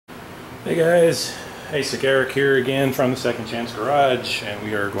Hey guys, Asic Eric here again from the Second Chance Garage, and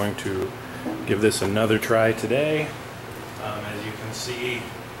we are going to give this another try today. As you can see,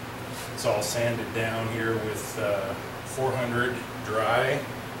 it's all sanded down here with 400 dry,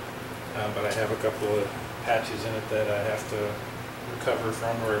 but I have a couple of patches in it that I have to recover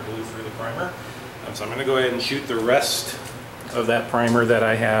from where I blew through the primer. So I'm going to go ahead and shoot the rest of that primer that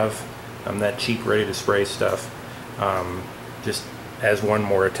I have, that cheap ready to spray stuff, just as one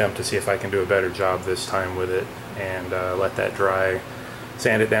more attempt to see if I can do a better job this time with it, and let that dry,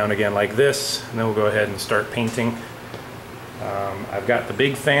 sand it down again like this, and then we'll go ahead and start painting. I've got the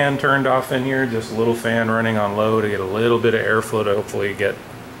big fan turned off in here, just a little fan running on low to get a little bit of airflow to hopefully get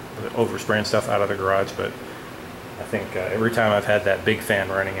the overspraying stuff out of the garage, but I think every time I've had that big fan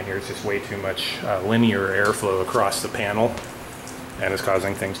running in here, it's just way too much linear airflow across the panel, and it's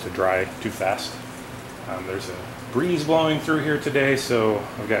causing things to dry too fast. There's a breeze blowing through here today, so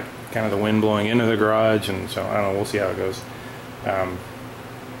I've got kind of the wind blowing into the garage, and so I don't know, we'll see how it goes.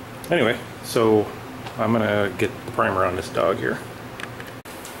 Anyway, so I'm gonna get the primer on this dog here.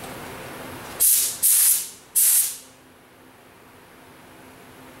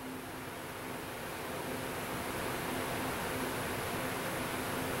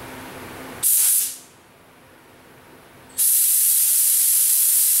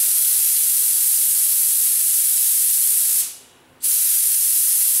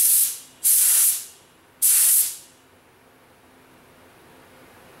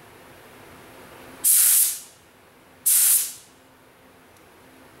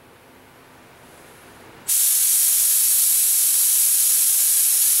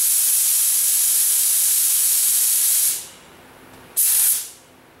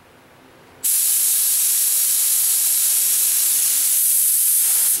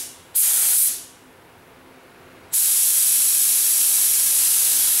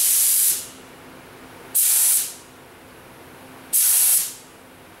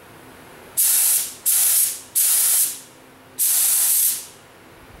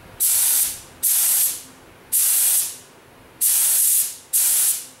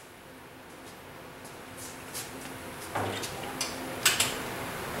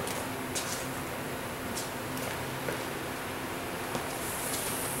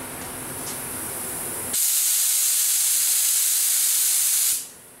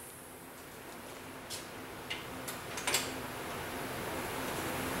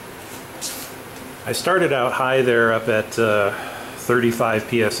 I started out high there up at 35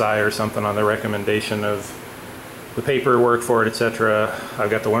 psi or something on the recommendation of the paperwork for it, etc. I've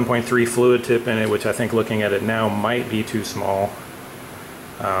got the 1.3 fluid tip in it, which I think looking at it now might be too small.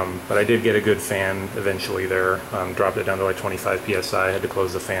 But I did get a good fan eventually there. Dropped it down to like 25 psi. I had to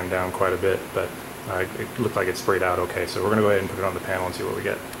close the fan down quite a bit, but it looked like it sprayed out okay. So we're going to go ahead and put it on the panel and see what we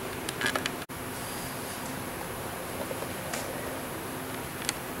get.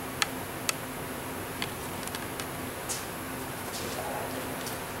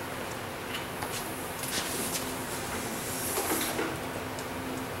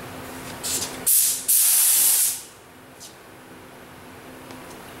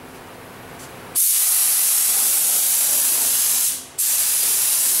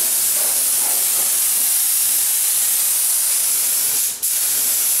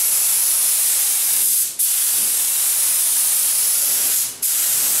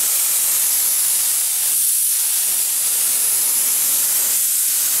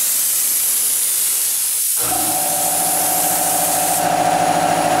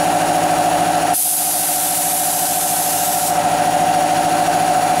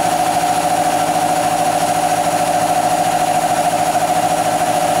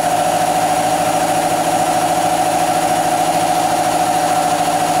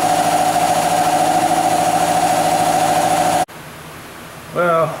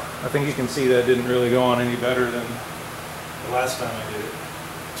 Well, I think you can see that didn't really go on any better than the last time I did it.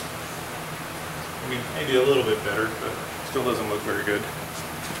 I mean, maybe a little bit better, but still doesn't look very good.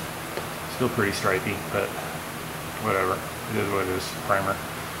 Still pretty stripey, but whatever. It is what it is. Primer.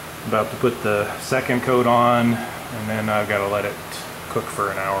 About to put the second coat on, and then I've got to let it cook for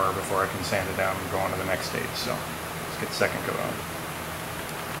an hour before I can sand it down and go on to the next stage. So let's get the second coat on.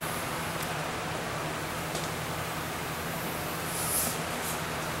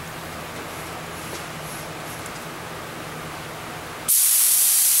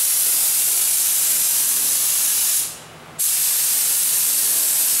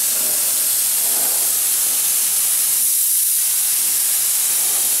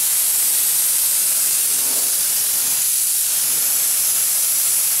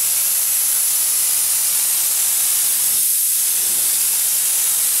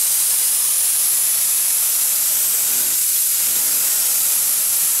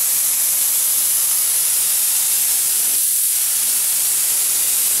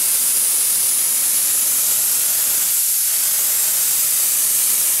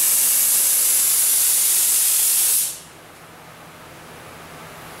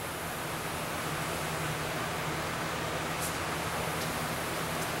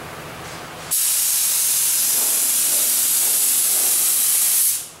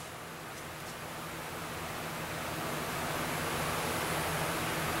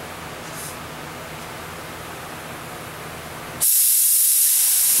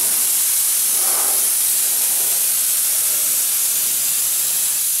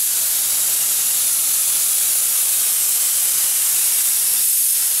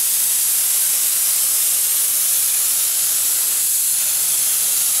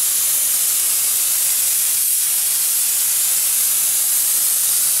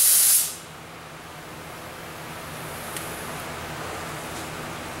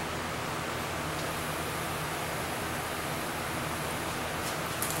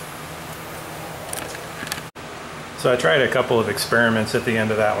 So I tried a couple of experiments at the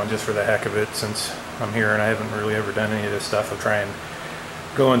end of that one just for the heck of it, since I'm here and I haven't really ever done any of this stuff of trying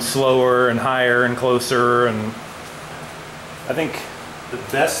going slower and higher and closer. And I think the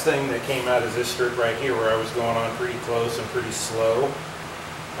best thing that came out is this strip right here, where I was going on pretty close and pretty slow.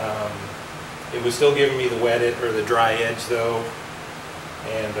 It was still giving me the wet or the dry edge though,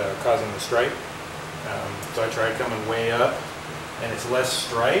 and causing the stripe. So I tried coming way up, and it's less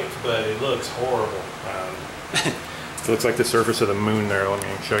striped, but it looks horrible. It looks like the surface of the moon there. Let me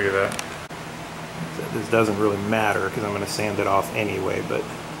show you that. This doesn't really matter because I'm going to sand it off anyway, but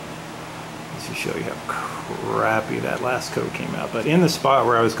let's just show you how crappy that last coat came out. But in the spot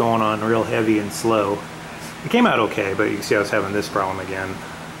where I was going on real heavy and slow, it came out okay, but you can see I was having this problem again.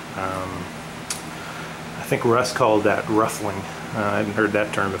 I think Russ called that ruffling. I hadn't heard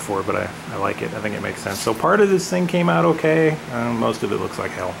that term before, but I like it. I think it makes sense. So part of this thing came out okay. Most of it looks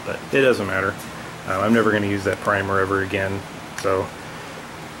like hell, but it doesn't matter. I'm never going to use that primer ever again. So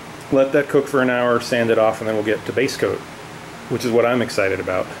let that cook for an hour, sand it off, and then we'll get to base coat, which is what I'm excited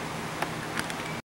about.